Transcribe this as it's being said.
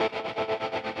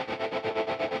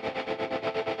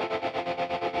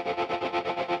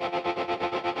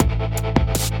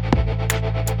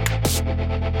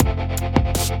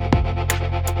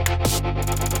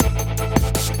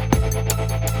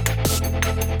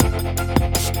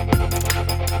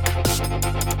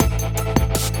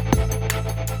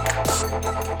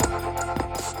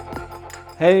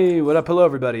Hey, what up? Hello,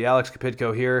 everybody. Alex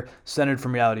Kapitko here, Centered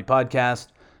from Reality Podcast.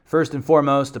 First and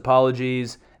foremost,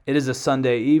 apologies. It is a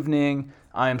Sunday evening.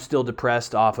 I am still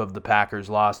depressed off of the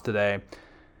Packers' loss today.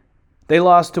 They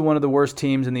lost to one of the worst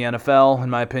teams in the NFL,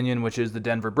 in my opinion, which is the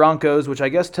Denver Broncos, which I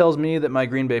guess tells me that my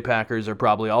Green Bay Packers are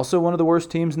probably also one of the worst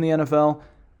teams in the NFL.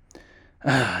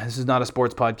 This is not a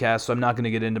sports podcast, so I'm not going to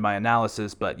get into my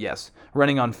analysis, but yes,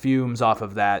 running on fumes off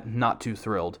of that, not too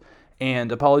thrilled.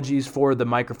 And apologies for the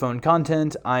microphone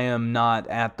content. I am not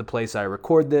at the place I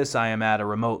record this. I am at a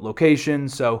remote location,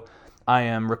 so I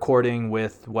am recording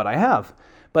with what I have.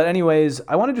 But anyways,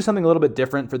 I want to do something a little bit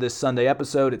different for this Sunday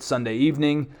episode. It's Sunday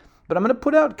evening, but I'm going to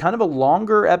put out kind of a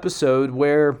longer episode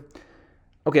where,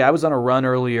 I was on a run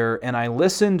earlier, and I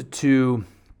listened to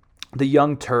the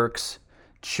Young Turks,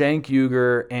 Cenk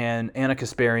Uygur, and Ana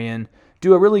Kasparian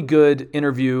do a really good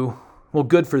interview. Well,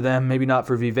 good for them, maybe not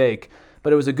for Vivek,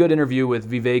 but it was a good interview with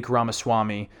Vivek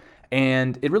Ramaswamy,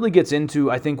 and it really gets into,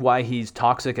 I think, why he's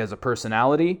toxic as a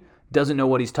personality, doesn't know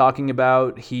what he's talking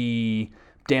about, he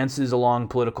dances along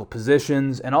political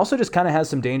positions, and also just kind of has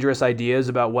some dangerous ideas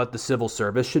about what the civil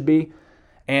service should be.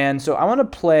 And so I want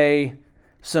to play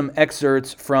some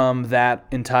excerpts from that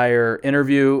entire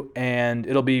interview, and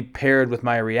it'll be paired with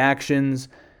my reactions.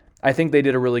 I think they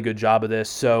did a really good job of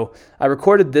this, so I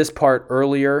recorded this part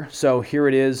earlier, so here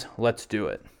it is. Let's do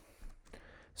it.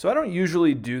 So I don't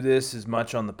usually do this as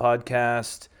much on the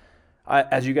podcast.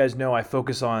 As you guys know, I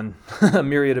focus on a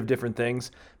myriad of different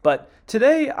things. But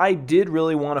today I did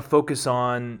really want to focus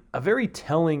on a very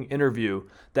telling interview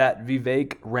that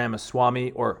Vivek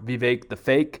Ramaswamy, or Vivek the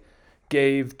Fake,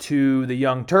 gave to the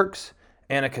Young Turks,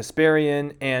 Ana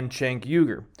Kasparian, and Cenk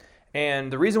Uygur.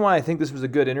 And the reason why I think this was a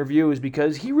good interview is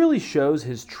because he really shows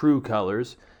his true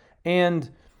colors. And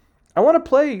I want to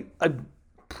play a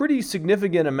pretty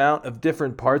significant amount of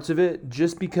different parts of it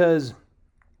just because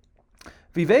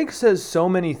Vivek says so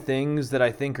many things that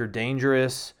I think are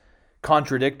dangerous,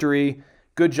 contradictory.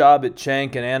 Good job at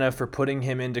Cenk and Ana for putting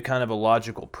him into kind of a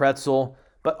logical pretzel.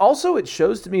 But also it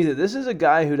shows to me that this is a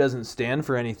guy who doesn't stand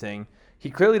for anything. He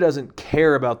clearly doesn't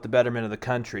care about the betterment of the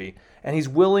country. And he's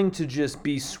willing to just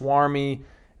be swarmy,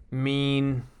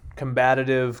 mean,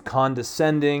 combative,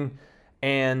 condescending,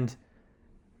 and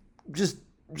just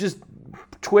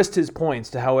twist his points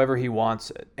to however he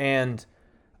wants it. And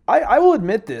I will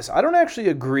admit this. I don't actually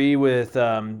agree with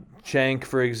Cenk,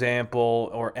 for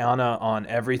example, or Ana on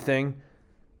everything.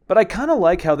 But I kind of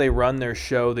like how they run their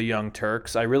show, the Young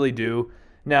Turks. I really do.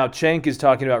 Now, Cenk is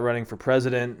talking about running for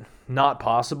president. Not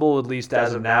possible, at least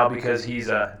as of now, because he's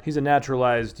a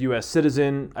naturalized U.S.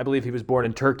 citizen. I believe he was born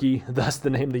in Turkey, thus the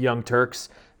name the Young Turks.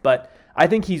 But I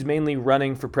think he's mainly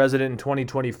running for president in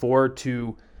 2024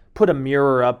 to put a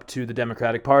mirror up to the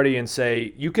Democratic Party and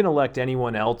say, you can elect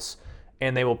anyone else,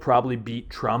 and they will probably beat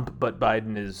Trump, but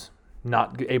Biden is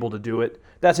not able to do it.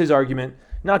 That's his argument.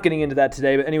 Not getting into that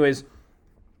today, but anyways,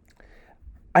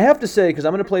 I have to say, because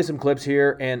I'm going to play some clips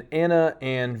here, and Ana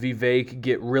and Vivek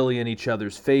get really in each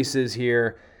other's faces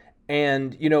here.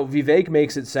 And, Vivek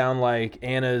makes it sound like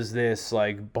Anna's this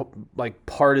like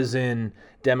partisan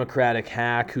Democratic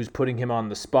hack who's putting him on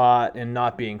the spot and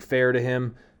not being fair to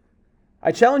him.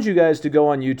 I challenge you guys to go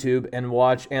on YouTube and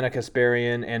watch Ana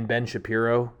Kasparian and Ben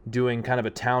Shapiro doing kind of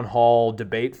a town hall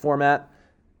debate format.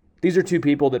 These are two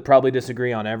people that probably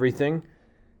disagree on everything.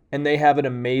 And they have an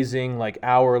amazing,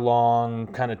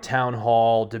 hour-long kind of town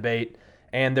hall debate.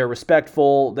 And they're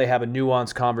respectful. They have a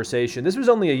nuanced conversation. This was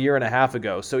only a year and a half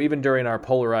ago, so even during our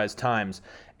polarized times.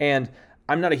 And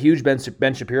I'm not a huge Ben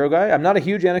Shapiro guy. I'm not a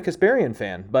huge Ana Kasparian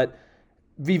fan. But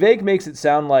Vivek makes it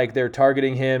sound like they're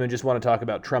targeting him and just want to talk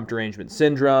about Trump derangement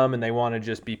syndrome, and they want to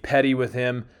just be petty with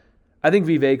him. I think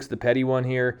Vivek's the petty one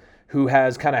here, who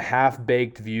has kind of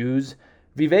half-baked views.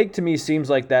 Vivek, to me, seems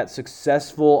like that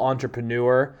successful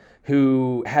entrepreneur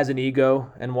who has an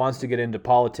ego and wants to get into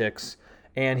politics.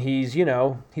 And he's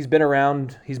been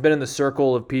around, he's been in the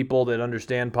circle of people that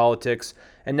understand politics,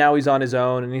 and now he's on his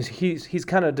own, and he's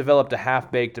kind of developed a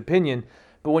half-baked opinion.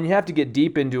 But when you have to get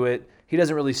deep into it, he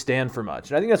doesn't really stand for much.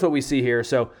 And I think that's what we see here.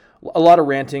 So a lot of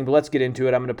ranting, but let's get into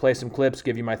it. I'm going to play some clips,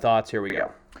 give you my thoughts. Here we go.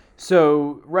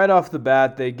 So right off the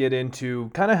bat, they get into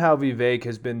kind of how Vivek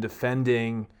has been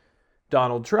defending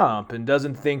Donald Trump and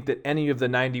doesn't think that any of the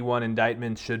 91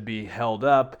 indictments should be held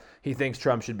up. He thinks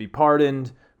Trump should be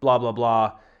pardoned, blah, blah,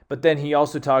 blah. But then he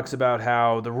also talks about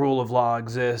how the rule of law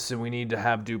exists and we need to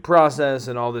have due process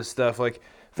and all this stuff.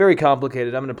 Very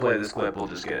complicated. I'm going to play this clip. We'll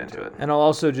just get into it. And I'll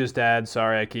also just add,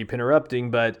 sorry I keep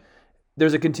interrupting, but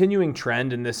there's a continuing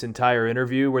trend in this entire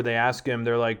interview where they ask him,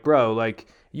 they're like, bro,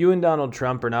 you and Donald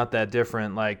Trump are not that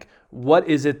different. What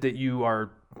is it that you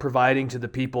are providing to the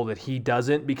people that he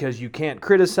doesn't because you can't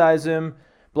criticize him,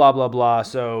 blah, blah, blah.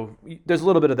 So there's a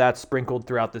little bit of that sprinkled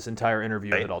throughout this entire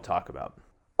interview that I'll talk about.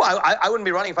 Well, I wouldn't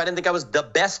be running if I didn't think I was the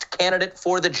best candidate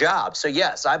for the job. So,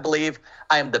 yes, I believe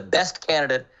I am the best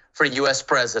candidate for U.S.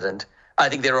 president. I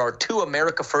think there are two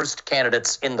America First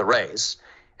candidates in the race.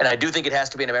 And I do think it has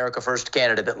to be an America First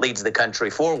candidate that leads the country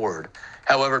forward.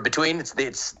 However,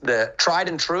 it's the tried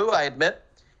and true, I admit.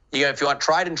 If you want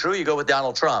tried and true, you go with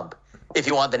Donald Trump. If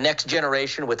you want the next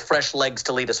generation with fresh legs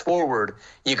to lead us forward,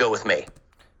 you go with me.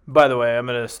 By the way, I'm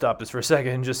going to stop this for a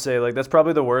second and just say, that's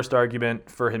probably the worst argument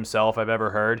for himself I've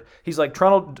ever heard. He's like,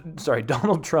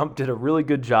 Donald Trump did a really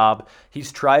good job.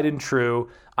 He's tried and true.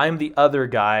 I'm the other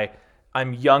guy.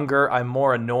 I'm younger. I'm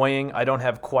more annoying. I don't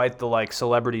have quite the,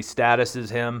 celebrity status as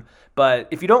him. But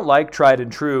if you don't like tried and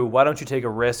true, why don't you take a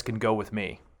risk and go with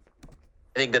me?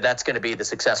 I think that's going to be the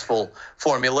successful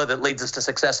formula that leads us to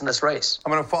success in this race.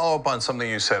 I'm going to follow up on something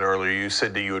you said earlier. You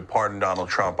said that you would pardon Donald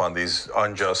Trump on these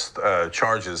unjust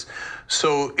charges.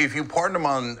 So if you pardon him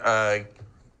on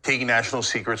taking national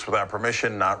secrets without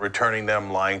permission, not returning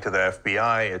them, lying to the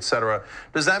FBI, et cetera,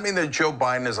 does that mean that Joe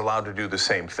Biden is allowed to do the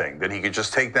same thing? That he could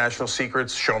just take national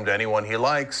secrets, show them to anyone he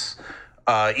likes?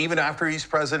 Even after he's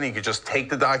president, he could just take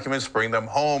the documents, bring them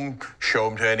home, show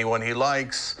them to anyone he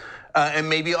likes? And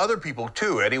maybe other people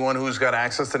too, anyone who's got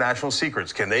access to national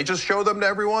secrets. Can they just show them to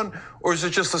everyone? Or is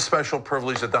it just a special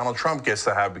privilege that Donald Trump gets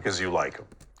to have because you like him?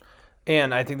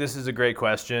 And I think this is a great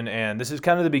question, and this is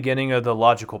kind of the beginning of the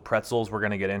logical pretzels we're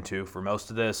going to get into for most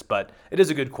of this, but it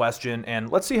is a good question,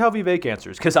 and let's see how Vivek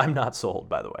answers, because I'm not sold,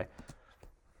 by the way.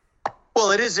 Well,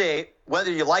 it is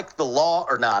whether you like the law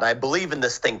or not, I believe in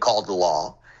this thing called the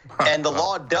law, and the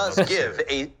law does give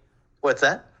what's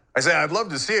that? I say I'd love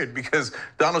to see it because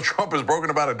Donald Trump has broken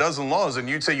about a dozen laws, and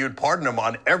you'd say you'd pardon him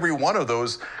on every one of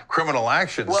those criminal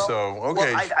actions.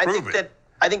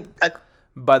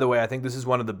 By the way, I think this is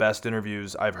one of the best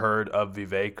interviews I've heard of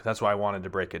Vivek. That's why I wanted to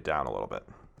break it down a little bit.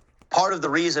 Part of the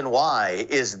reason why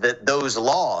is that those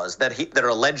laws that are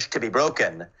alleged to be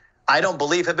broken, I don't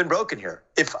believe have been broken here.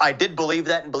 If I did believe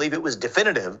that and believe it was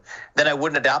definitive, then I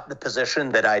wouldn't adopt the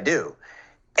position that I do.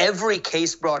 Every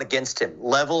case brought against him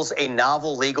levels a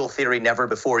novel legal theory never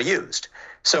before used.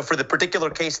 So for the particular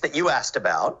case that you asked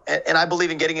about, and I believe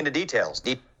in getting into details.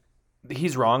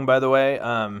 He's wrong, by the way.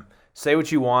 Say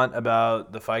what you want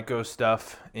about the FICO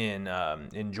stuff in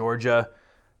Georgia.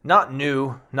 Not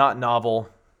new, not novel.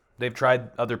 They've tried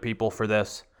other people for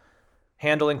this.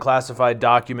 Handling classified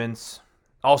documents.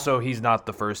 Also, he's not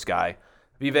the first guy.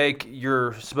 Vivek,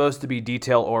 you're supposed to be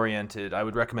detail-oriented. I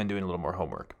would recommend doing a little more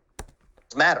homework.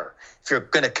 Matter. If you're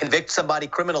going to convict somebody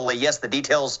criminally, yes, the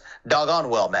details doggone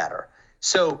well matter.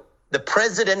 So the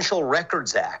Presidential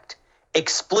Records Act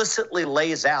explicitly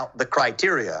lays out the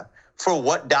criteria for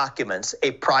what documents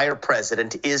a prior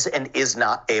president is and is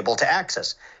not able to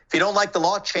access. If you don't like the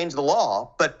law, change the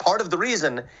law. But part of the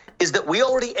reason is that we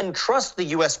already entrust the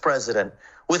U.S. president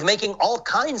with making all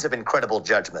kinds of incredible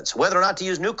judgments, whether or not to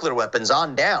use nuclear weapons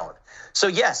on down. So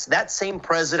yes, that same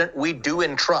president we do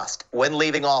entrust when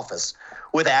leaving office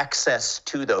with access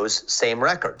to those same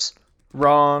records.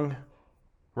 Wrong.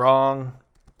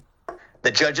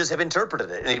 The judges have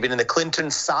interpreted it, and even in the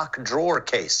Clinton sock drawer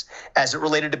case, as it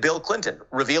related to Bill Clinton,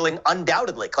 revealing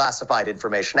undoubtedly classified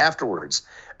information afterwards,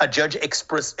 a judge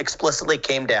explicitly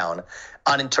came down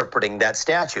on interpreting that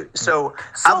statute. So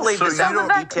I believe this out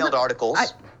in detailed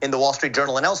articles in the Wall Street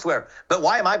Journal and elsewhere. But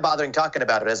why am I bothering talking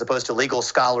about it as opposed to legal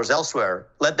scholars elsewhere?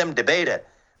 Let them debate it.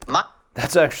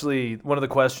 That's actually one of the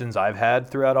questions I've had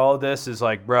throughout all of this is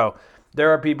bro, there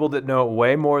are people that know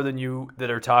way more than you that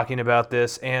are talking about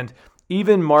this. And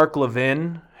even Mark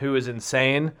Levin, who is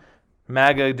insane,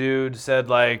 MAGA dude, said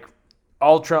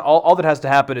all that has to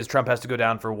happen is Trump has to go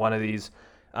down for one of these.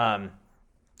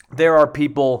 There are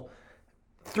people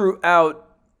throughout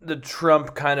the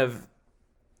Trump kind of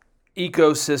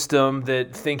ecosystem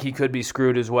that think he could be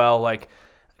screwed as well.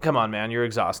 Come on, man, you're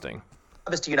exhausting.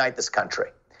 Is to unite this country.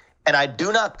 And I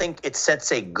do not think it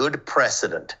sets a good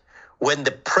precedent when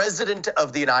the president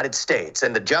of the United States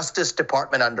and the Justice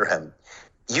Department under him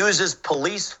uses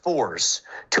police force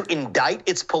to indict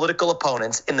its political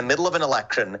opponents in the middle of an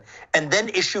election and then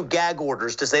issue gag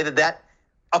orders to say that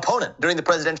opponent during the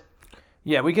presidential.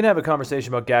 Yeah, we can have a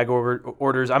conversation about gag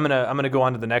orders. I'm gonna go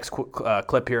on to the next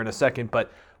clip here in a second.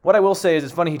 But what I will say is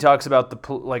it's funny he talks about the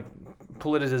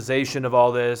politicization of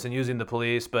all this and using the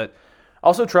police, but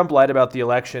also, Trump lied about the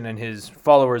election, and his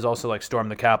followers also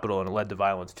stormed the Capitol, and it led to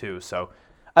violence too. So,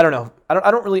 I don't know. I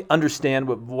don't really understand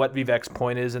what Vivek's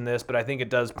point is in this, but I think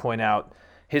it does point out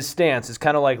his stance is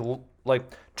kind of like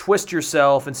twist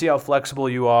yourself and see how flexible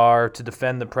you are to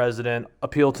defend the president,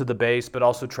 appeal to the base, but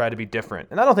also try to be different.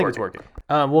 And I don't think it's working.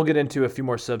 We'll get into a few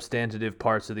more substantive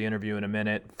parts of the interview in a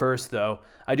minute. First, though,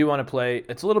 I do want to play,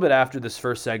 it's a little bit after this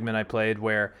first segment I played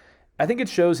where I think it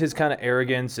shows his kind of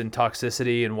arrogance and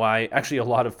toxicity and why actually a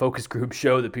lot of focus groups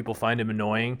show that people find him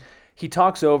annoying. He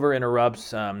talks over,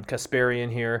 interrupts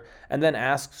Kasparian here, and then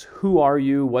asks, "Who are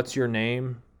you? What's your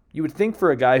name?" You would think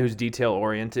for a guy who's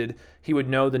detail-oriented, he would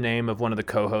know the name of one of the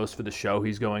co-hosts for the show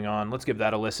he's going on. Let's give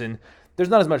that a listen. There's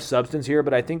not as much substance here,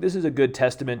 but I think this is a good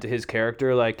testament to his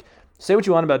character. Like, say what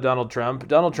you want about Donald Trump.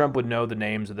 Donald Trump would know the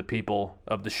names of the people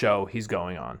of the show he's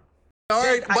going on. All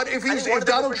right, but if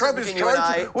Donald Trump is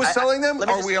charged with selling them,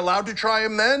 are we allowed to try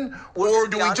him then? Or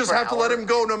do we just have to let him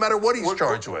go no matter what he's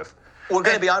charged with? We're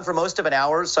going to be on for most of an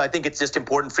hour, so I think it's just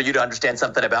important for you to understand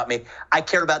something about me. I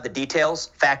care about the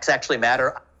details. Facts actually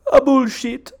matter.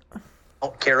 Bullshit. I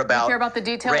don't care about the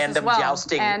details random as well.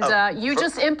 jousting. And you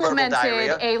just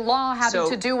implemented a law having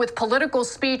to do with political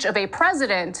speech of a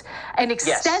president and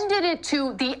extended it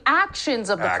to the actions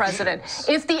of the president.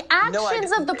 If the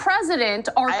actions of the president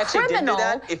are criminal,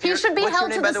 he should be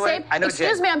held to the same.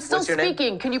 Excuse me, I'm still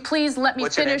speaking. Can you please let me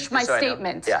finish my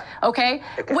statement? Okay?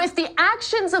 If the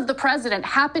actions of the president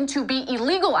happen to be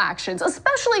illegal actions,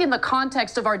 especially in the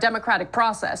context of our democratic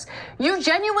process, you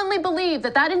genuinely believe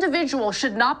that that individual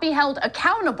should not be held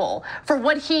accountable for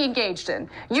what he engaged in.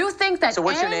 You think that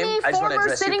any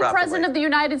former sitting president of the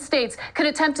United States can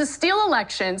attempt to steal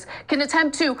elections, can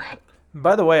attempt to...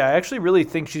 By the way, I actually really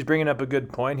think she's bringing up a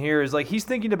good point here. Is like he's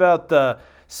thinking about the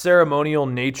ceremonial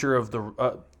nature of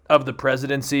the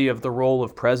presidency, of the role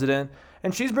of president,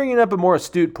 and she's bringing up a more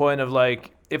astute point of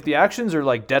like, if the actions are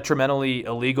like detrimentally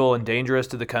illegal and dangerous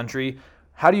to the country,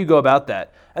 how do you go about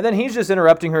that? And then he's just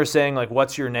interrupting her saying, like,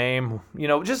 what's your name? You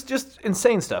know, just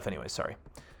insane stuff. Anyway, sorry.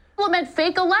 Implement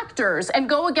fake electors and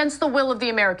go against the will of the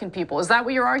American people. Is that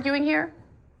what you're arguing here?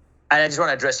 And I just want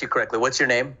to address you correctly. What's your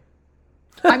name?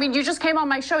 I mean, you just came on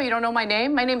my show. You don't know my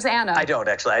name? My name's Anna. I don't,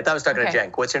 actually. I thought I was talking to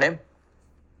Cenk. What's your name?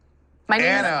 My name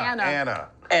is Anna.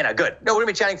 Anna, good. No, we're going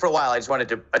to be chatting for a while. I just wanted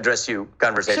to address you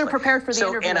conversationally. Should have prepared for the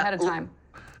interview ahead of time.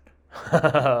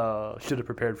 Should have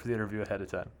prepared for the interview ahead of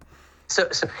time.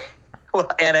 Well,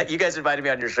 Anna, you guys invited me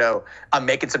on your show. I'm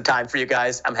making some time for you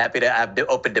guys. I'm happy to have the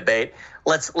open debate.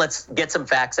 Let's get some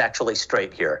facts actually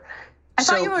straight here. I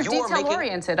thought you were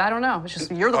detail-oriented. I don't know. It's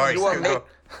just you're the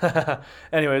one.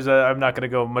 Anyways, I'm not going to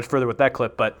go much further with that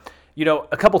clip, but, you know,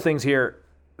 a couple things here.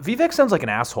 Vivek sounds like an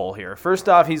asshole here. First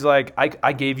off, he's like,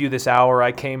 I gave you this hour.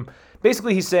 I came.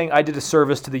 Basically, he's saying I did a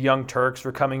service to the Young Turks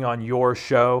for coming on your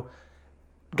show.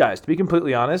 Guys, to be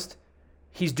completely honest,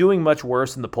 he's doing much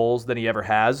worse in the polls than he ever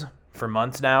has for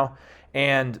months now.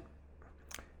 And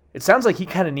it sounds like he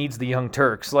kind of needs the Young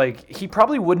Turks. Like, he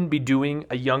probably wouldn't be doing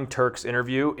a Young Turks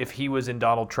interview if he was in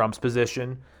Donald Trump's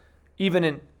position. Even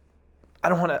in, I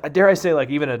don't want to, dare I say, like,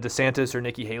 even a DeSantis or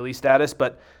Nikki Haley status.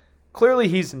 But clearly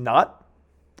he's not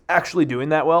actually doing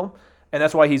that well. And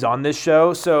that's why he's on this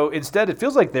show. So instead, it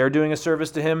feels like they're doing a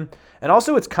service to him. And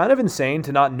also, it's kind of insane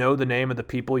to not know the name of the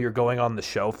people you're going on the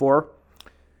show for.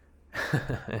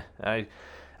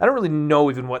 I don't really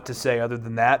know even what to say other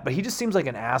than that, but he just seems like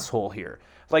an asshole here.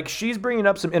 Like, she's bringing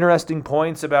up some interesting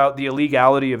points about the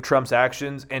illegality of Trump's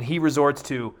actions, and he resorts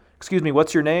to, excuse me,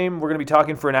 what's your name? We're going to be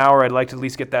talking for an hour. I'd like to at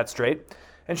least get that straight.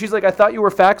 And she's like, I thought you were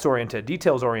facts-oriented,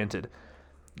 details-oriented.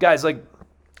 Guys, like,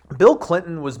 Bill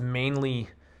Clinton was mainly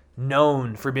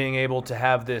known for being able to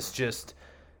have this just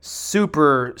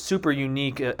super, super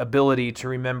unique ability to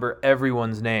remember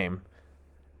everyone's name.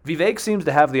 Vivek seems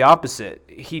to have the opposite.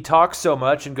 He talks so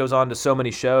much and goes on to so many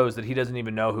shows that he doesn't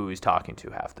even know who he's talking to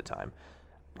half the time.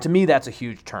 To me, that's a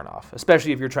huge turnoff,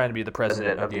 especially if you're trying to be the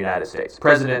president of the United States,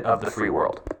 president of the free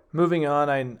world. Moving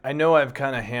on, I know I've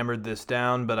kind of hammered this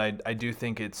down, but I do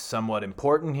think it's somewhat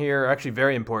important here, actually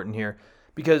very important here,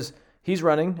 because he's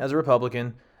running as a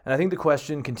Republican, and I think the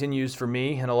question continues for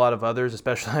me and a lot of others,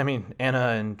 especially, I mean, Anna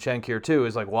and Cenk here too,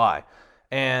 is like, why?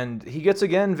 And he gets,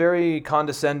 again, very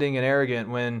condescending and arrogant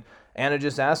when Anna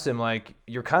just asks him, like,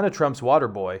 you're kind of Trump's water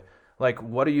boy. Like,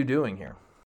 what are you doing here?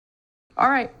 All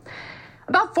right.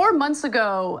 About 4 months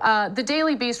ago, the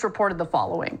Daily Beast reported the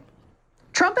following.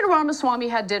 Trump and Ramaswamy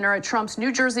had dinner at Trump's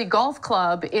New Jersey golf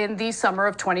club in the summer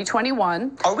of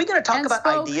 2021. Are we going to talk about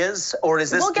ideas, or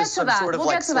is this just some sort of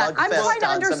like slugfest? I'm trying to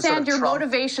understand your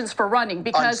motivations for running,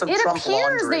 because it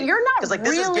appears that you're not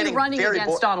really running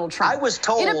against Donald Trump. It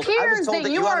appears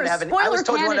that you are a spoiler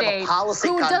candidate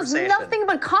who does nothing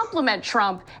but compliment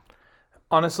Trump.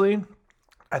 Honestly,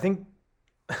 I think,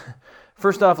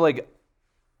 first off, like,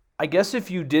 I guess if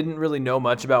you didn't really know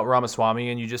much about Ramaswamy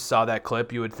and you just saw that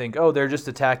clip, you would think, oh, they're just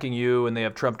attacking you and they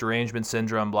have Trump derangement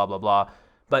syndrome, blah, blah, blah.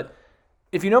 But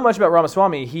if you know much about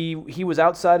Ramaswamy, he was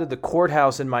outside of the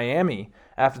courthouse in Miami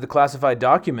after the classified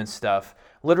documents stuff,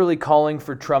 literally calling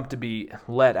for Trump to be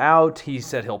let out. He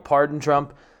said he'll pardon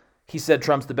Trump. He said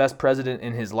Trump's the best president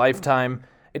in his lifetime.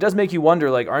 It does make you wonder,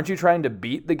 like, aren't you trying to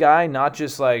beat the guy, not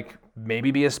just, like,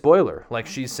 maybe be a spoiler, like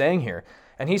she's saying here?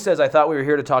 And he says, I thought we were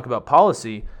here to talk about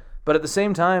policy. But at the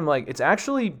same time, like, it's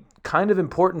actually kind of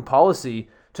important policy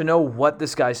to know what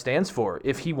this guy stands for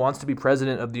if he wants to be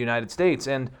president of the United States.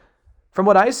 And from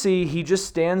what I see, he just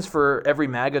stands for every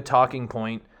MAGA talking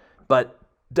point, but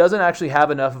doesn't actually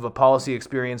have enough of a policy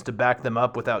experience to back them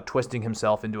up without twisting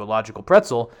himself into a logical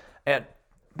pretzel. And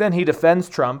then he defends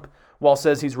Trump while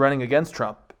says he's running against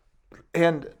Trump.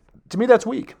 And to me, that's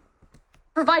weak.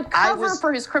 Provide cover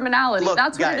for his criminality. Look,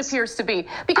 that's what it appears to be.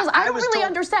 Because I don't really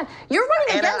understand. You're running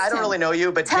Anna, against him. I don't really know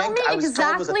you, but tell Cenk, me I was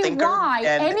told was a thinker why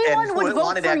anyone would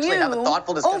vote for you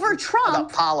over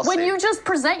Trump when you just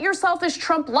present yourself as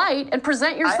Trump light and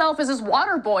present yourself as his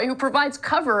water boy who provides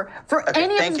cover for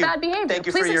any of his bad behavior. Thank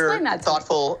you Please for your explain that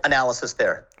thoughtful analysis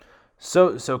there.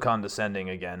 So condescending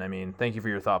again. I mean, thank you for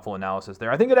your thoughtful analysis there.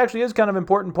 I think it actually is kind of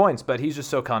important points, but he's just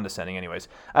so condescending anyways.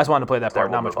 I just wanted to play that part,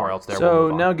 not much more else there.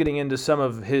 So now getting into some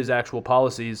of his actual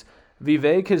policies,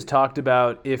 Vivek has talked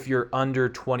about if you're under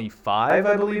 25,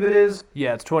 I believe it is.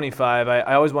 Yeah, it's 25.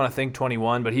 I always want to think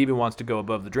 21, but he even wants to go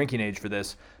above the drinking age for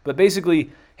this. But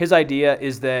basically, his idea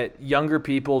is that younger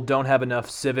people don't have enough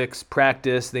civics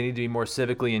practice. They need to be more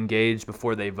civically engaged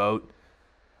before they vote.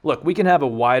 Look, we can have a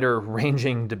wider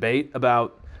ranging debate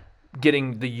about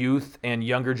getting the youth and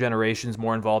younger generations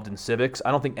more involved in civics.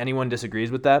 I don't think anyone disagrees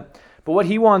with that. But what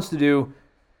he wants to do,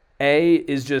 A,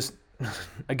 is just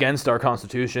against our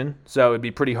Constitution. So it'd be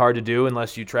pretty hard to do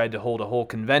unless you tried to hold a whole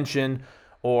convention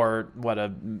or a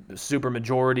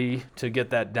supermajority to get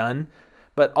that done.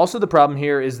 But also the problem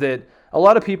here is that a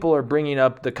lot of people are bringing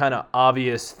up the kind of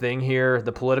obvious thing here.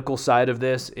 The political side of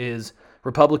this is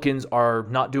Republicans are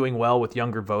not doing well with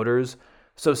younger voters.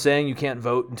 So saying you can't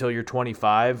vote until you're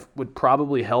 25 would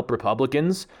probably help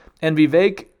Republicans. And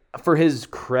Vivek, for his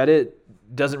credit,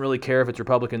 doesn't really care if it's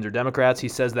Republicans or Democrats. He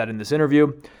says that in this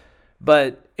interview.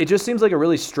 But it just seems like a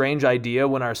really strange idea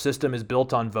when our system is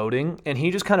built on voting. And he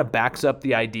just kind of backs up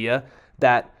the idea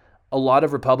that a lot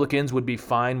of Republicans would be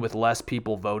fine with less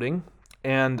people voting.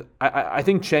 And I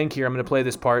think Cenk here, I'm going to play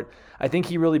this part. I think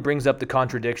he really brings up the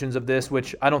contradictions of this,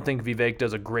 which I don't think Vivek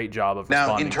does a great job of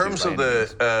responding to. Now, in terms of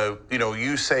the,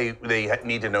 you say they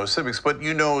need to know civics, but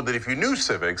you know that if you knew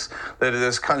civics, that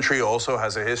this country also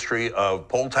has a history of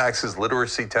poll taxes,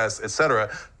 literacy tests, et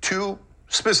cetera, to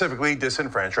specifically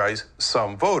disenfranchise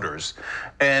some voters.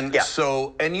 And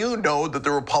and you know that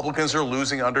the Republicans are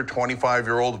losing under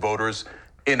 25-year-old voters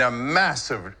in a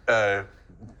massive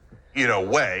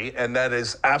way, and that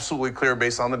is absolutely clear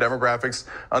based on the demographics,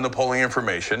 on the polling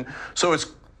information. So it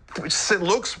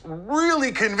looks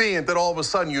really convenient that all of a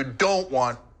sudden you don't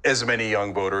want as many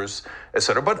young voters, et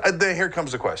cetera. But here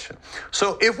comes the question.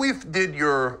 So if we did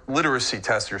your literacy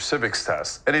test, your civics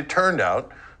test, and it turned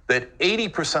out that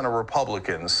 80% of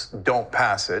Republicans don't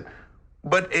pass it,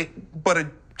 but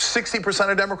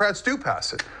 60% of Democrats do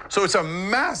pass it. So it's a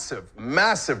massive,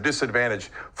 massive disadvantage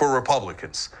for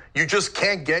Republicans. You just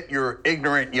can't get your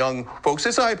ignorant young folks,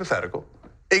 it's a hypothetical,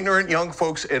 ignorant young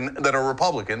folks that are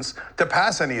Republicans to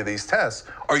pass any of these tests.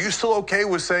 Are you still okay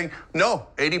with saying, no,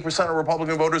 80% of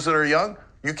Republican voters that are young,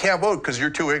 you can't vote because you're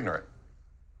too ignorant?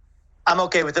 I'm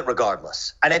okay with it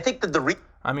regardless. And I think that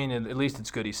at least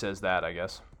it's good he says that, I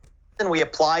guess. Then we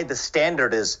apply the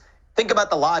standard is, think about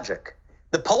the logic.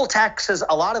 The poll taxes,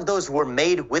 a lot of those were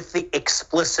made with the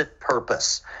explicit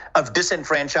purpose of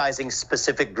disenfranchising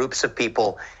specific groups of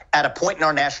people at a point in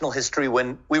our national history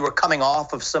when we were coming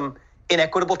off of some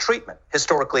inequitable treatment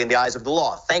historically in the eyes of the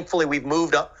law. Thankfully, we've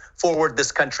moved forward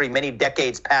this country many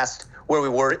decades past where we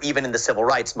were even in the civil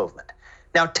rights movement.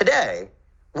 Now, today,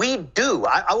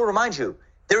 I will remind you,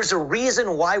 there's a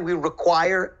reason why we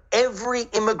require every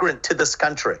immigrant to this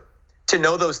country to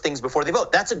know those things before they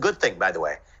vote. That's a good thing, by the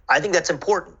way. I think that's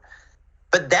important.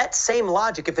 But that same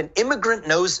logic, if an immigrant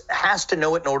has to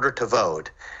know it in order to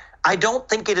vote, I don't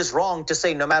think it is wrong to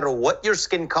say no matter what your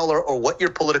skin color or what your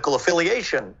political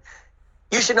affiliation,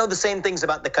 you should know the same things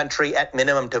about the country at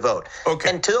minimum to vote. Okay.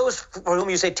 And to those for whom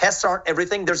you say tests aren't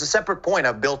everything, there's a separate point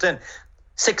I've built in.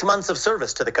 6 months of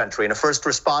service to the country in a first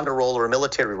responder role or a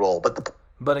military role.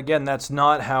 But again, that's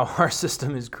not how our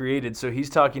system is created. So he's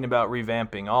talking about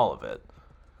revamping all of it.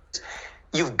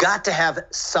 You've got to have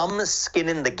some skin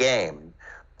in the game,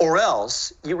 or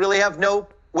else you really have no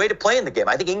way to play in the game.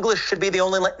 I think English should be the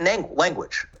only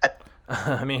language.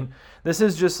 I mean, this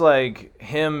is just like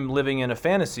him living in a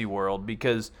fantasy world,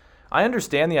 because I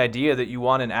understand the idea that you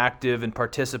want an active and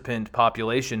participant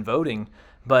population voting,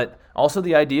 but also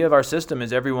the idea of our system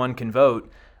is everyone can vote.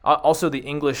 Also, the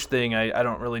English thing, I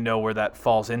don't really know where that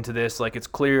falls into this. Like, it's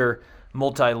clear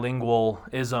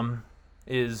multilingualism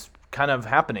is kind of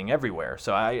happening everywhere.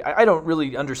 So I don't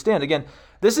really understand. Again,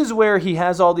 this is where he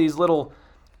has all these little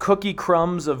cookie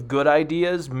crumbs of good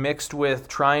ideas mixed with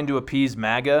trying to appease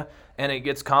MAGA, and it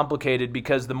gets complicated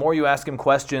because the more you ask him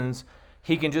questions,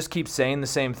 he can just keep saying the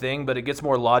same thing, but it gets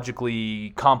more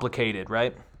logically complicated,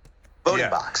 right?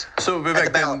 Voting box. So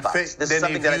Vivek, then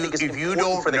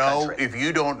if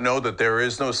you don't know that there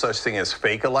is no such thing as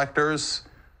fake electors,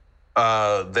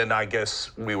 then I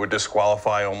guess we would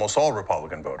disqualify almost all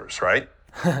Republican voters, right?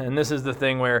 And this is the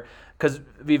thing where, because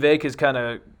Vivek has kind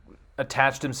of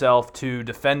attached himself to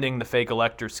defending the fake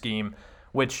elector scheme,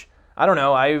 which I don't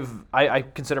know. I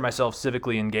consider myself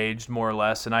civically engaged, more or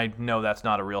less, and I know that's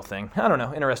not a real thing. I don't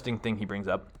know. Interesting thing he brings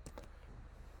up.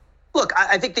 Look,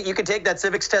 I think that you can take that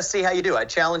civics test, see how you do. I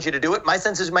challenge you to do it. My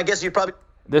guess you probably...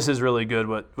 This is really good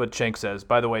what Cenk says.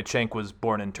 By the way, Cenk was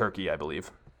born in Turkey, I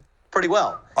believe. Pretty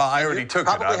well. I already took it.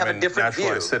 I'm a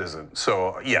naturalized citizen.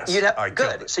 So, yes, I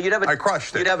killed it. So you'd have I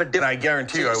crushed it. You'd have a and I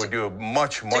guarantee you I would do a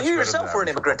much better than that. So you yourself were an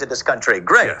immigrant to this country.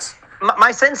 Great. Yes.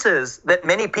 My sense is that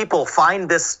many people find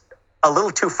this a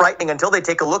little too frightening until they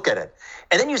take a look at it.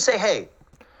 And then you say, hey...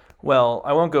 Well,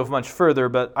 I won't go much further,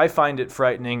 but I find it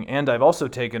frightening, and I've also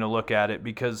taken a look at it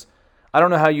because I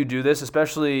don't know how you do this,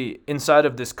 especially inside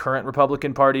of this current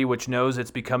Republican Party, which knows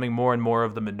it's becoming more and more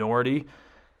of the minority.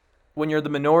 When you're the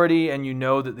minority and you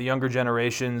know that the younger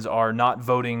generations are not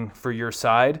voting for your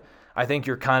side, I think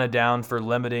you're kind of down for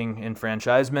limiting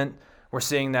enfranchisement. We're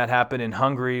seeing that happen in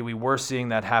Hungary. We were seeing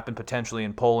that happen potentially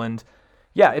in Poland.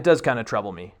 Yeah, it does kind of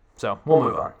trouble me. So we'll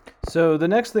move on. So the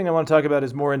next thing I want to talk about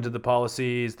is more into the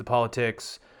policies, the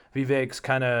politics. Vivek's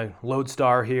kind of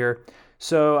lodestar here.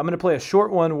 So I'm going to play a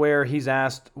short one where he's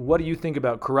asked, what do you think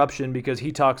about corruption? Because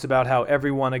he talks about how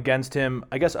everyone against him,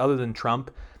 I guess other than Trump,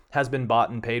 has been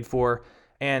bought and paid for.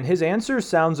 And his answer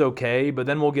sounds okay, but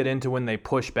then we'll get into when they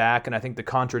push back, and I think the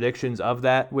contradictions of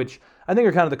that, which I think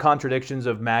are kind of the contradictions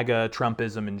of MAGA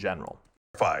Trumpism in general.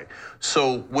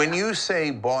 So when you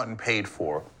say bought and paid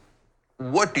for,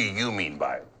 what do you mean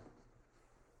by it?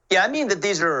 Yeah, I mean that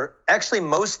these are actually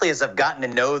mostly, as I've gotten to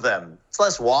know them, it's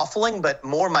less waffling, but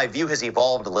more my view has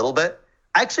evolved a little bit.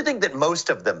 I actually think that most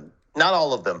of them, not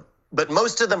all of them, but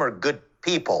most of them are good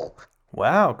people.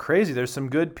 Wow, crazy. There's some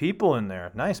good people in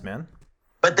there. Nice, man.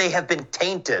 But they have been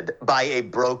tainted by a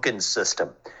broken system.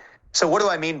 So what do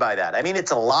I mean by that? I mean,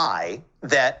 it's a lie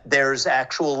that there's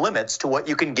actual limits to what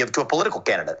you can give to a political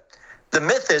candidate. The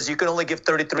myth is you can only give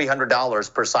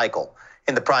 $3,300 per cycle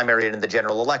in the primary and in the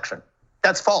general election.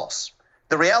 That's false.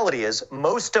 The reality is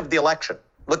most of the election,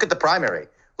 look at the primary,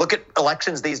 look at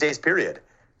elections these days, period.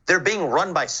 They're being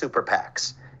run by super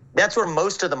PACs. That's where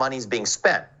most of the money is being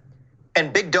spent.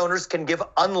 And big donors can give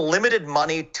unlimited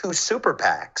money to super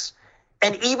PACs.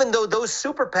 And even though those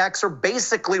super PACs are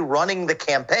basically running the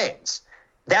campaigns,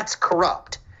 that's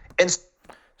corrupt. And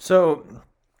so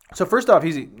first off,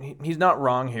 he's not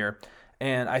wrong here.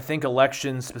 And I think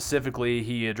elections specifically,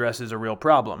 he addresses a real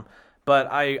problem. But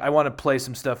I want to play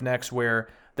some stuff next where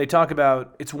they talk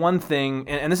about, it's one thing,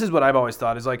 and this is what I've always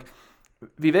thought, is like,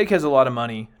 Vivek has a lot of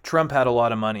money, Trump had a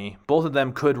lot of money, both of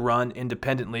them could run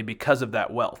independently because of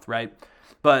that wealth, right?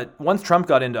 But once Trump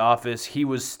got into office, he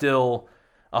was still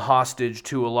a hostage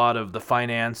to a lot of the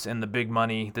finance and the big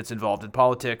money that's involved in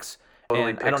politics.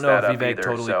 And I don't know if Vivek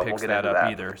totally picks that up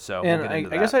either. So and I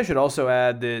guess I should also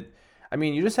add that, I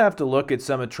mean, you just have to look at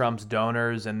some of Trump's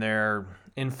donors and their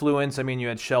influence. I mean, you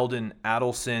had Sheldon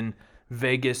Adelson,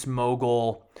 Vegas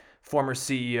mogul, former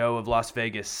CEO of Las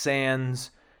Vegas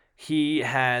Sands. He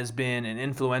has been an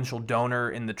influential donor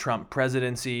in the Trump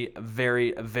presidency,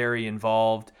 very, very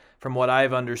involved. From what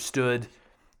I've understood,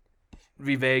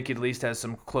 Vivek at least has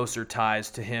some closer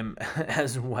ties to him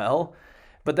as well.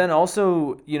 But then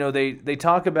also, you know, they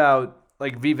talk about,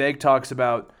 like Vivek talks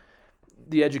about,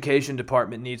 the education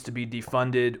department needs to be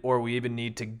defunded, or we even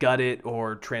need to gut it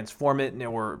or transform it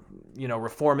or, you know,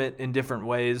 reform it in different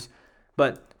ways.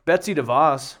 But Betsy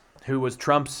DeVos, who was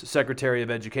Trump's Secretary of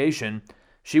Education,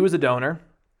 she was a donor.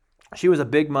 She was a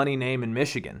big money name in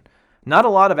Michigan. Not a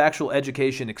lot of actual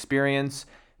education experience,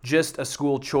 just a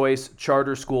school choice,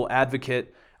 charter school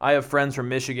advocate. I have friends from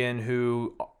Michigan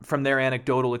who, from their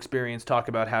anecdotal experience, talk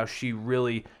about how she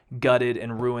really gutted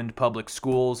and ruined public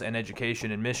schools and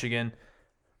education in Michigan.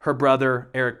 Her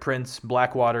brother, Eric Prince,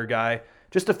 Blackwater guy,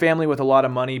 just a family with a lot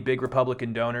of money, big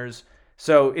Republican donors.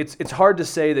 So it's hard to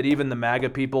say that even the MAGA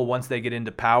people, once they get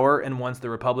into power and once the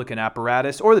Republican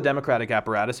apparatus or the Democratic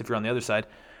apparatus, if you're on the other side,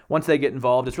 once they get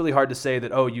involved, it's really hard to say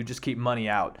that, oh, you just keep money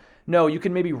out. No, you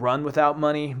can maybe run without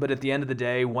money, but at the end of the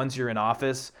day, once you're in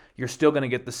office, you're still going to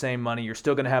get the same money, you're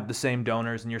still going to have the same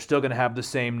donors, and you're still going to have the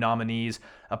same nominees,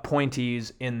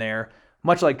 appointees in there,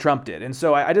 much like Trump did. And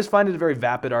so I just find it a very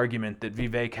vapid argument that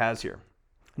Vivek has here.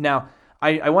 Now,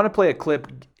 I want to play a clip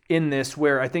in this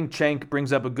where I think Cenk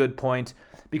brings up a good point,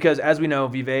 because as we know,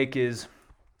 Vivek is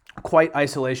quite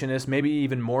isolationist, maybe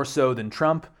even more so than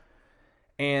Trump.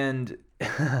 And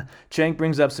Cenk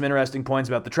brings up some interesting points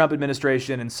about the Trump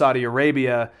administration and Saudi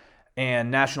Arabia and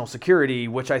national security,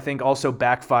 which I think also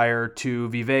backfire to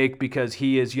Vivek because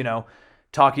he is,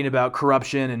 talking about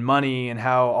corruption and money and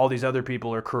how all these other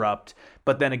people are corrupt.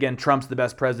 But then again, Trump's the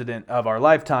best president of our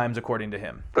lifetimes, according to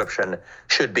him. Corruption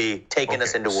should be taking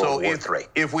us into World War III.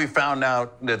 If we found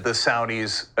out that the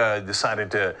Saudis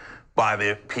decided to buy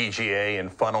the PGA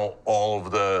and funnel all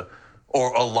of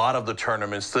or a lot of the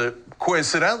tournaments to,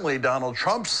 coincidentally, Donald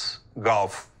Trump's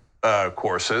golf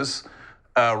courses,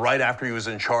 right after he was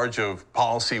in charge of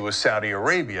policy with Saudi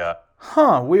Arabia.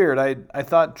 Huh, weird. I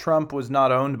thought Trump was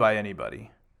not owned by anybody.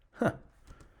 Huh.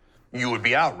 You would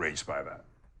be outraged by that.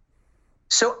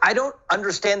 So I don't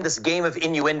understand this game of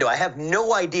innuendo. I have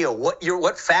no idea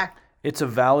what fact. It's a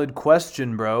valid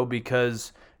question, bro,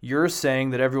 because you're saying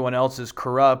that everyone else is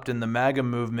corrupt and the MAGA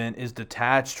movement is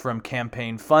detached from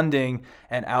campaign funding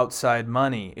and outside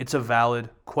money. It's a valid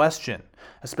question,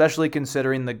 especially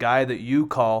considering the guy that you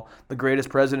call the greatest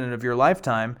president of your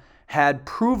lifetime had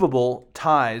provable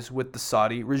ties with the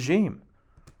Saudi regime.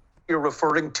 You're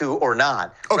referring to or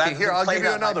not. Okay, here, I'll give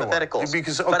you another one.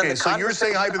 Because, okay, so you're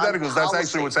saying hypotheticals. That's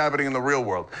actually what's happening in the real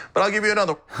world. But I'll give you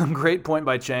another one. Great point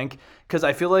by Cenk, because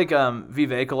I feel like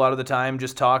Vivek a lot of the time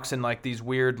just talks in like these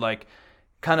weird, like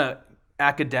kind of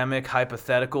academic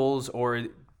hypotheticals or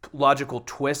logical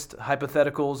twist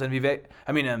hypotheticals. And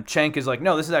Cenk is like,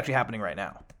 no, this is actually happening right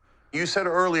now. You said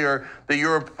earlier that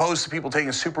you're opposed to people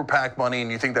taking super PAC money and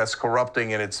you think that's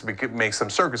corrupting and it makes them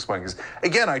circus monkeys.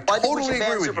 Again, I totally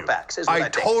agree with you. I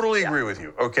totally agree with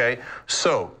you, okay?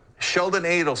 So Sheldon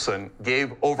Adelson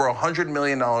gave over $100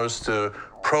 million to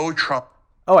pro-Trump.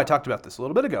 Oh, I talked about this a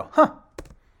little bit ago. Huh.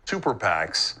 Super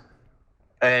PACs.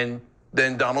 And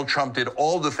then Donald Trump did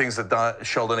all the things that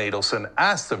Sheldon Adelson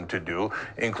asked him to do,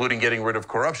 including getting rid of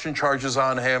corruption charges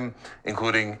on him,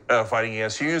 including fighting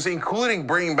against unions, including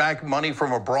bringing back money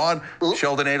from abroad.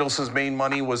 Sheldon Adelson's main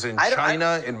money was in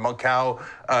China, in Macau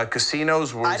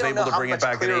casinos, where he was able to bring it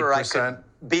back at 8%.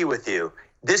 Be with you.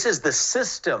 This is the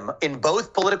system in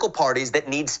both political parties that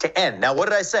needs to end. Now, what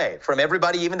did I say? From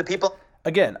everybody, even the people?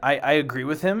 Again, I agree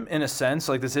with him in a sense,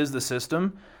 like this is the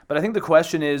system. But I think the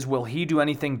question is, will he do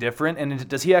anything different? And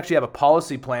does he actually have a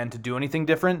policy plan to do anything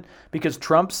different? Because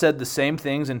Trump said the same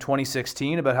things in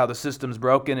 2016 about how the system's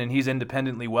broken and he's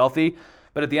independently wealthy.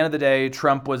 But at the end of the day,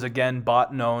 Trump was again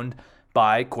bought and owned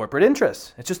by corporate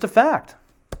interests. It's just a fact.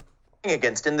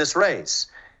 Against in this race.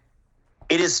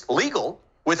 It is legal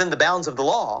within the bounds of the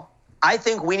law. I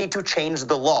think we need to change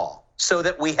the law so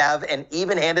that we have an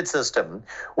even-handed system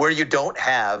where you don't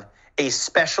have a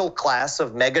special class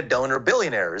of mega donor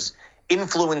billionaires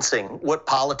influencing what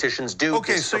politicians do.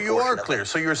 Okay, so you are clear.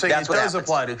 So you're saying it does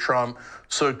apply to Trump.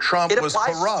 So Trump was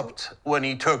corrupt when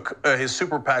he took his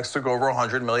super PACs took over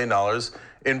 $100 million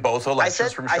in both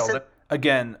elections from Sheldon.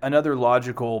 Again, another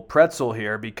logical pretzel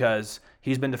here, because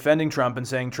he's been defending Trump and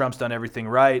saying Trump's done everything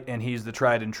right and he's the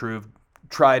tried and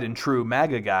true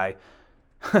MAGA guy.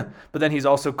 But then he's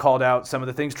also called out some of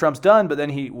the things Trump's done, but then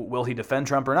will he defend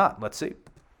Trump or not? Let's see.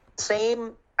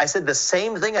 I said the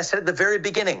same thing I said at the very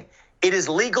beginning. It is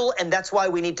legal, and that's why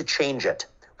we need to change it.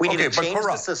 We need to change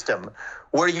the system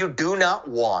where you do not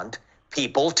want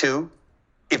people to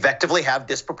effectively have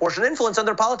disproportionate influence on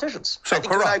their politicians. So I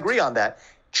think you and I agree on that.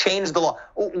 Change the law.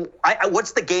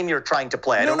 What's the game you're trying to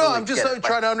play? I'm just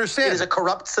trying to understand. It is a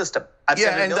corrupt system.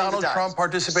 And Donald Trump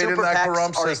participated in that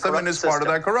corrupt system and is part of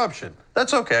that corruption.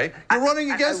 That's okay. You're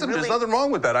running against him. There's nothing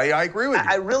wrong with that. I agree with you.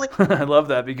 I love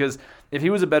that, because if he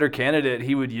was a better candidate,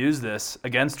 he would use this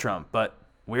against Trump. But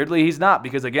weirdly, he's not,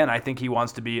 because, again, I think he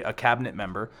wants to be a cabinet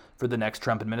member for the next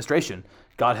Trump administration.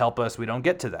 God help us, we don't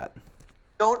get to that.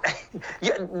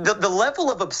 The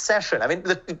level of obsession,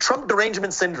 the Trump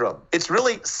derangement syndrome, it's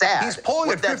really sad. He's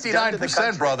polling at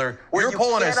 59%, brother. You're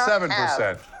polling at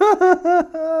 7%.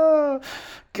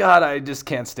 God, I just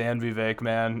can't stand Vivek,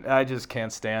 man. I just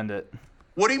can't stand it.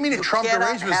 What do you mean Trump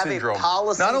derangement syndrome?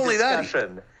 Not only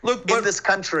that, look, in this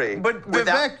country. But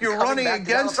Vivek, you're running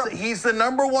against. He's the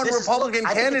number one Republican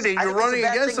candidate. You're running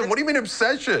against him. What do you mean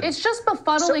obsession? It's just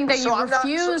befuddling that you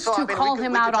refuse to call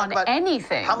him out on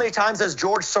anything. How many times has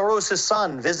George Soros'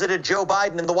 son visited Joe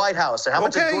Biden in the White House? And how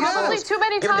much has George probably Soros too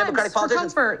many times Democratic for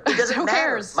comfort. It doesn't Who matter.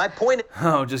 cares? My point.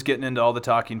 Oh, just getting into all the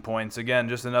talking points again.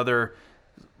 Just another,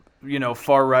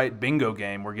 far right bingo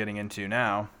game we're getting into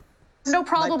now. No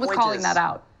problem with calling that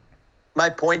out. My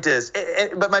point is,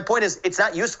 it's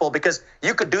not useful because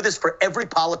you could do this for every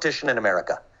politician in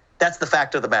America. That's the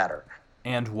fact of the matter.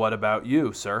 And what about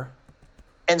you, sir?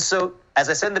 And so, as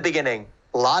I said in the beginning,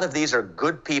 a lot of these are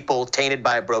good people tainted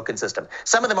by a broken system.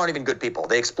 Some of them aren't even good people.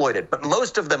 They exploit it. But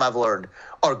most of them, I've learned,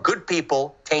 are good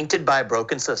people tainted by a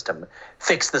broken system.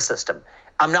 Fix the system.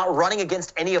 I'm not running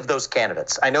against any of those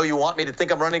candidates. I know you want me to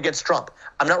think I'm running against Trump.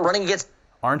 I'm not running against...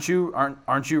 Aren't you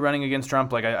running against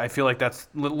Trump? Like, I feel like that's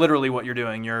literally what you're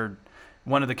doing. You're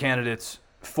one of the candidates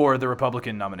for the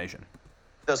Republican nomination.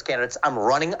 Those candidates, I'm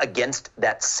running against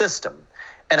that system.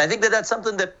 And I think that that's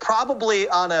something that probably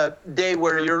on a day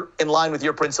where you're in line with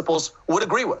your principles would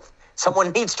agree with.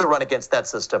 Someone needs to run against that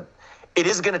system. It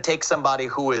is going to take somebody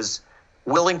who is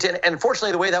willing to, and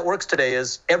unfortunately the way that works today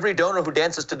is every donor who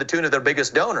dances to the tune of their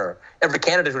biggest donor, every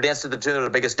candidate who dances to the tune of their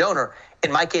biggest donor,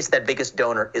 in my case, that biggest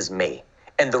donor is me.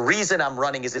 And the reason I'm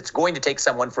running is it's going to take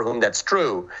someone for whom that's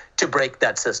true to break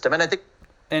that system. And I think...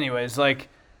 Anyways, I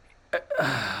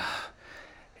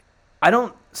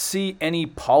don't see any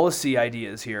policy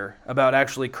ideas here about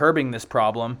actually curbing this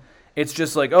problem. It's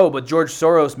just like, but George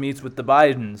Soros meets with the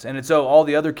Bidens, and it's, all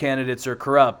the other candidates are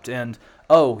corrupt, and,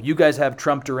 you guys have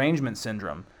Trump derangement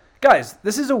syndrome. Guys,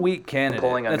 this is a weak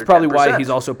candidate. That's probably 10%. Why he's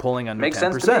also polling under 10%. Makes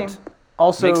sense to me.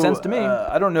 Also, makes sense to me.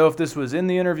 I don't know if this was in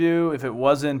the interview. If it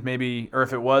wasn't, or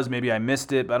if it was, maybe I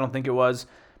missed it, but I don't think it was.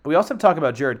 But we also have to talk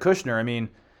about Jared Kushner. I mean,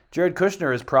 Jared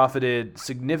Kushner has profited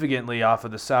significantly off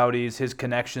of the Saudis. His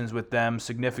connections with them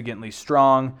significantly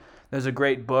strong. There's a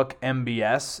great book,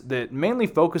 MBS, that mainly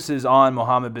focuses on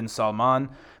Mohammed bin Salman,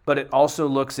 but it also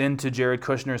looks into Jared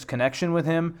Kushner's connection with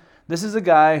him. This is a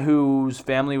guy whose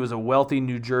family was a wealthy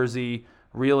New Jersey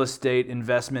real estate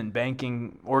investment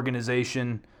banking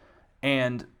organization.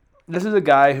 And this is a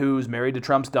guy who's married to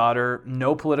Trump's daughter,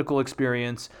 no political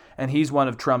experience, and he's one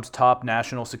of Trump's top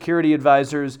national security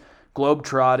advisors,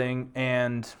 globetrotting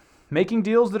and making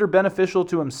deals that are beneficial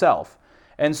to himself.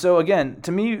 And so, again,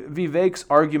 to me, Vivek's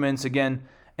arguments again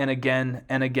and again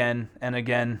and again and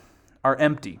again are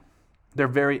empty. They're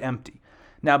very empty.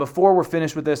 Now, before we're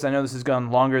finished with this, I know this has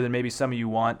gone longer than maybe some of you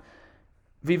want.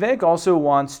 Vivek also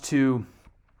wants to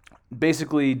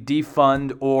basically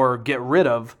defund or get rid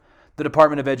of the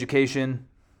Department of Education,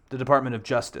 the Department of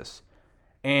Justice,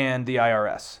 and the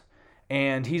IRS.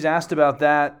 And he's asked about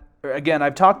that. Again,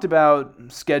 I've talked about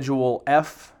Schedule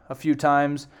F a few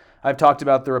times. I've talked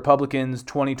about the Republicans'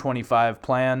 2025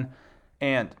 plan.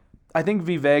 And I think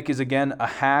Vivek is, again, a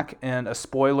hack and a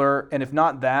spoiler. And if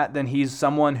not that, then he's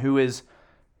someone who is,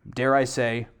 dare I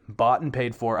say, bought and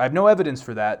paid for. I have no evidence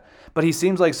for that. But he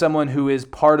seems like someone who is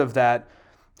part of that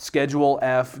Schedule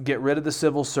F, get rid of the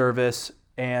civil service,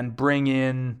 and bring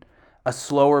in a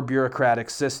slower bureaucratic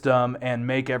system and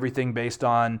make everything based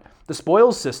on the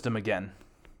spoils system again.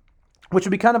 Which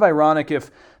would be kind of ironic if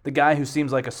the guy who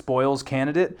seems like a spoils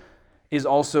candidate is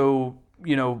also,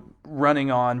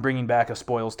 running on bringing back a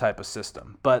spoils type of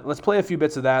system. But let's play a few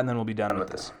bits of that and then we'll be done with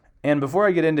this. And before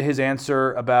I get into his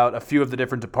answer about a few of the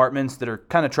different departments that are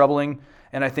kind of troubling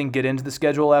and I think get into the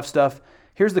Schedule F stuff,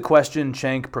 here's the question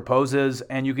Cenk proposes,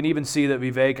 and you can even see that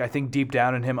Vivek, I think deep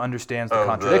down in him, understands the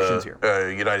contradictions here.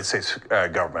 United States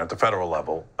government at the federal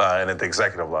level and at the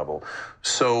executive level.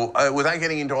 So without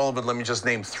getting into all of it, let me just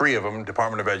name three of them: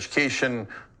 Department of Education,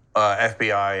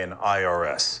 FBI, and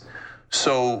IRS.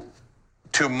 So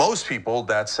to most people,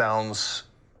 that sounds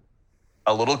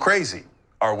a little crazy.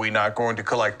 Are we not going to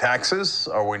collect taxes?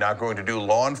 Are we not going to do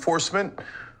law enforcement?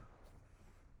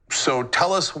 So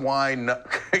tell us why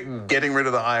getting rid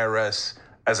of the IRS,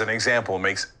 as an example,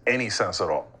 makes any sense at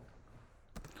all.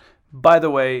 By the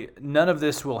way, none of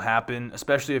this will happen,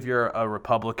 especially if you're a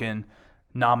Republican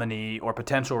nominee or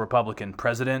potential Republican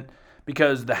president,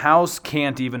 because the House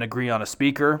can't even agree on a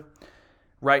speaker.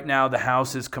 Right now, the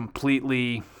House is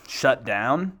completely shut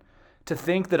down. To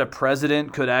think that a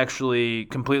president could actually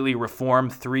completely reform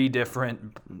three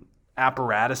different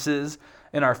apparatuses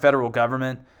in our federal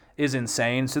government is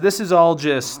insane. So this is all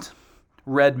just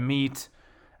red meat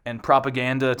and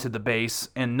propaganda to the base,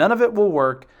 and none of it will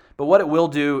work, but what it will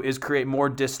do is create more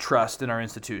distrust in our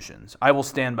institutions. I will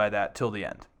stand by that till the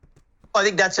end. I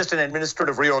think that's just an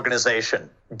administrative reorganization.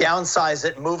 Downsize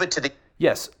it, move it to the...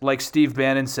 Yes, like Steve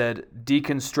Bannon said,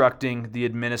 deconstructing the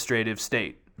administrative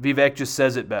state. Vivek just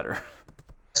says it better.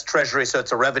 Treasury, so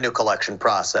it's a revenue collection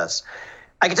process.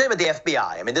 I can tell you about the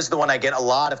FBI. I mean, this is the one I get a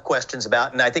lot of questions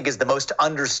about, and I think is the most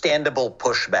understandable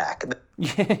pushback.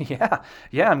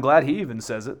 Yeah, I'm glad he even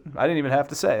says it. I didn't even have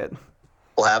to say it.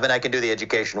 We'll have, and I can do the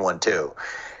education one too.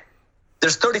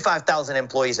 There's 35,000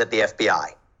 employees at the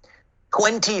FBI.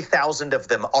 20,000 of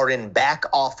them are in back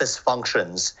office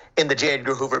functions in the J.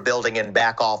 Edgar Hoover building and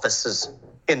back offices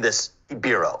in this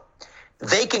bureau.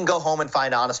 They can go home and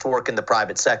find honest work in the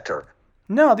private sector.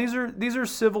 No, these are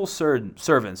civil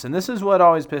servants, and this is what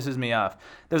always pisses me off.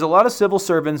 There's a lot of civil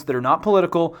servants that are not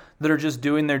political, that are just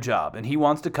doing their job, and he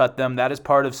wants to cut them. That is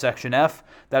part of Section F.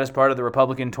 That is part of the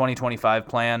Republican 2025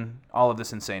 plan, all of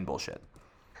this insane bullshit.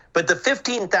 But the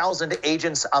 15,000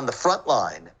 agents on the front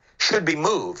line should be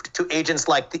moved to agencies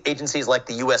like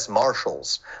the U.S.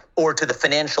 Marshals, or to the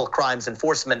Financial Crimes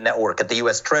Enforcement Network at the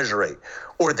U.S. Treasury,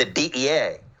 or the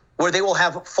DEA, where they will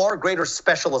have far greater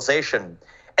specialization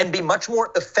and be much more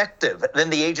effective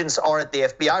than the agents are at the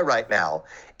FBI right now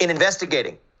in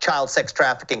investigating child sex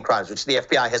trafficking crimes, which the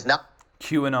FBI has not.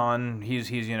 QAnon, he's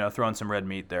throwing some red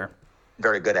meat there.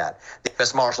 Very good at. The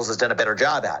U.S. Marshals has done a better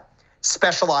job at.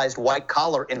 Specialized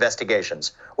white-collar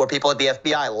investigations, where people at the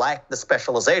FBI lack the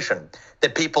specialization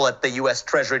that people at the U.S.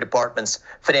 Treasury Department's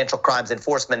Financial Crimes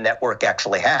Enforcement Network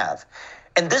actually have.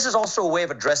 And this is also a way of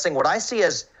addressing what I see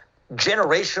as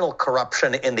generational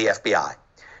corruption in the FBI.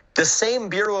 The same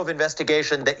Bureau of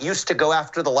Investigation that used to go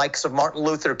after the likes of Martin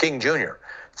Luther King Jr.,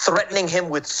 threatening him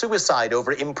with suicide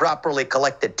over improperly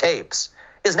collected tapes,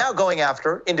 is now going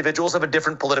after individuals of a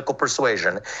different political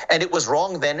persuasion. And it was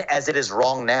wrong then as it is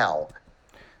wrong now.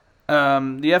 The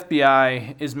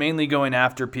FBI is mainly going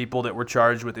after people that were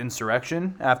charged with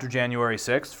insurrection after January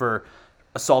 6th for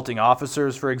assaulting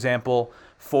officers, for example,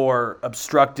 for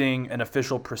obstructing an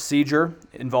official procedure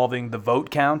involving the vote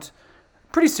count.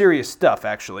 Pretty serious stuff,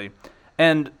 actually.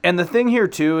 And the thing here,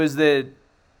 too, is that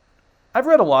I've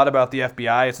read a lot about the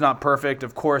FBI. It's not perfect.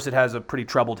 Of course, it has a pretty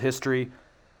troubled history.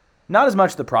 Not as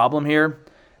much the problem here.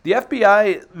 The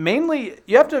FBI, mainly,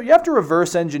 you have to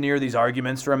reverse engineer these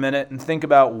arguments for a minute and think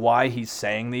about why he's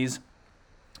saying these.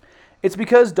 It's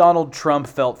because Donald Trump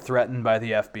felt threatened by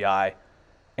the FBI,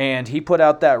 and he put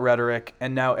out that rhetoric,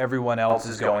 and now everyone else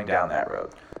is going down that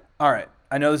road. All right,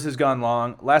 I know this has gone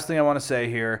long. Last thing I want to say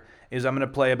here is I'm going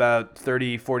to play about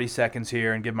 30, 40 seconds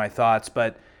here and give my thoughts,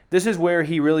 but this is where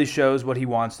he really shows what he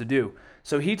wants to do.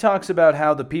 So he talks about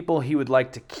how the people he would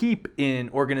like to keep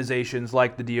in organizations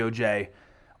like the DOJ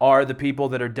are the people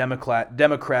that are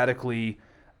democratically,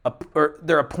 or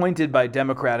they're appointed by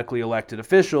democratically elected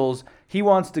officials. He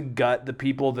wants to gut the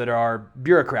people that are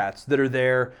bureaucrats, that are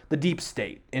there, the deep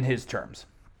state, in his terms.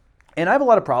 And I have a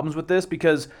lot of problems with this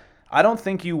because I don't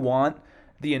think you want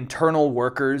the internal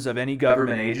workers of any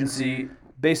government agency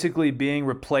basically being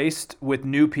replaced with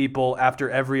new people after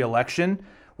every election.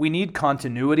 We need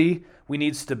continuity, we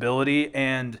need stability,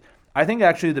 and I think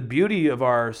actually the beauty of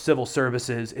our civil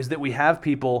services is that we have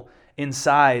people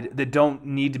inside that don't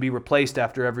need to be replaced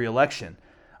after every election.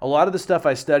 A lot of the stuff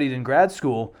I studied in grad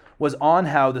school was on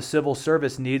how the civil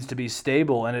service needs to be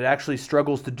stable, and it actually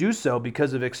struggles to do so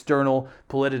because of external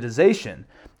politicization.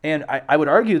 And I would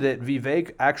argue that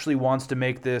Vivek actually wants to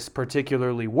make this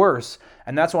particularly worse,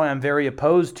 and that's why I'm very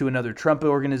opposed to another Trump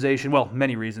organization. Well,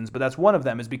 many reasons, but that's one of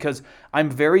them, is because I'm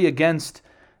very against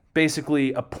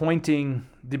basically appointing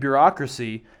the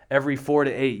bureaucracy every 4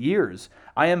 to 8 years.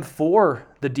 I am for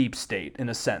the deep state, in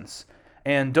a sense.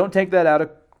 And don't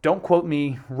quote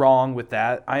me wrong with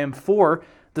that. I am for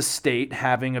the state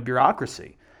having a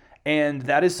bureaucracy. And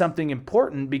that is something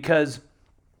important because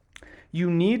you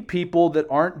need people that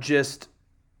aren't just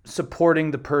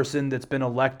supporting the person that's been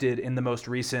elected in the most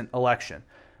recent election.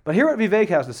 But hear what Vivek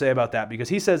has to say about that, because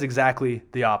he says exactly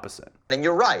the opposite. And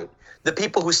you're right. The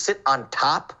people who sit on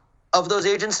top of those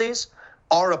agencies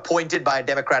are appointed by a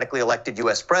democratically elected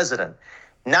U.S. president.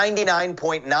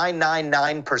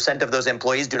 99.999% of those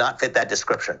employees do not fit that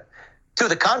description. To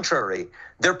the contrary,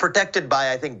 they're protected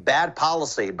by, I think, bad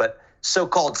policy, but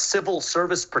so-called civil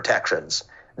service protections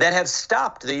that have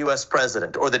stopped the U.S.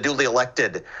 president or the duly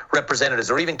elected representatives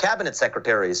or even cabinet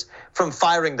secretaries from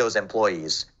firing those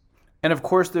employees. And of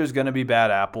course, there's going to be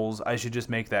bad apples. I should just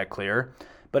make that clear.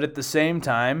 But at the same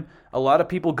time, a lot of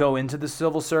people go into the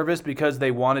civil service because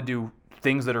they want to do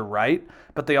things that are right,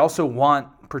 but they also want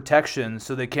protection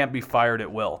so they can't be fired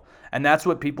at will. And that's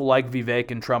what people like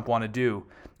Vivek and Trump want to do,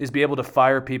 is be able to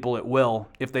fire people at will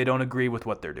if they don't agree with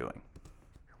what they're doing.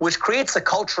 Which creates a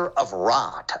culture of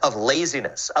rot, of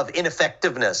laziness, of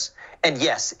ineffectiveness, and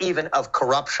yes, even of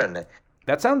corruption.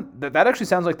 That actually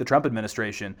sounds like the Trump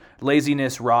administration.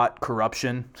 Laziness, rot,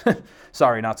 corruption.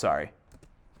 Sorry, not sorry.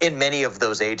 In many of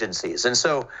those agencies. And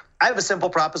so I have a simple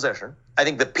proposition. I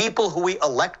think the people who we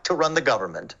elect to run the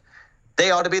government,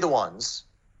 they ought to be the ones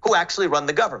who actually run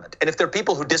the government. And if there are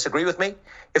people who disagree with me,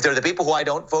 if they're the people who I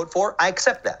don't vote for, I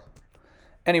accept that.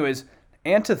 Anyways,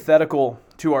 antithetical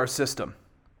to our system.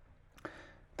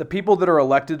 The people that are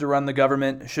elected to run the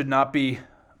government should not be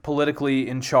politically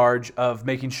in charge of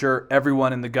making sure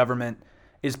everyone in the government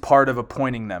is part of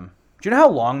appointing them. Do you know how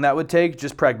long that would take,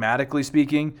 just pragmatically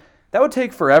speaking? That would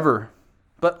take forever.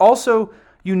 But also,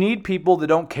 you need people that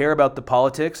don't care about the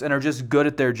politics and are just good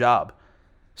at their job.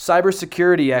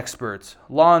 Cybersecurity experts,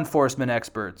 law enforcement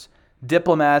experts,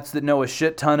 diplomats that know a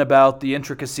shit ton about the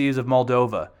intricacies of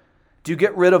Moldova. Do you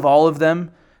get rid of all of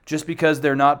them just because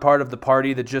they're not part of the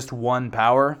party that just won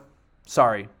power?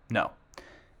 Sorry, no.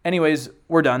 Anyways,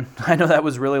 we're done. I know that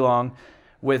was really long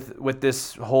with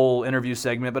this whole interview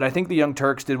segment, but I think the Young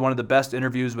Turks did one of the best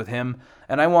interviews with him,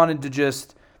 and I wanted to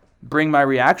just bring my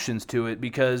reactions to it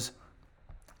because,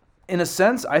 in a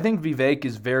sense, I think Vivek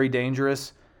is very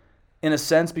dangerous, in a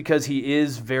sense because he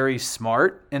is very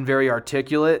smart and very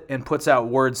articulate and puts out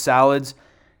word salads,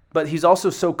 but he's also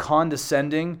so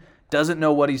condescending, doesn't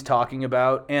know what he's talking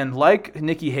about, and like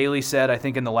Nikki Haley said, I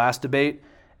think in the last debate,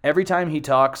 every time he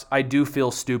talks, I do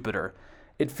feel stupider.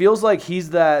 It feels like he's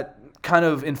that kind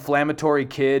of inflammatory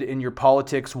kid in your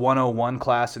Politics 101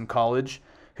 class in college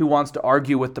who wants to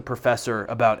argue with the professor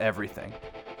about everything.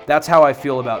 That's how I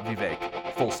feel about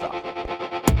Vivek. Full stop.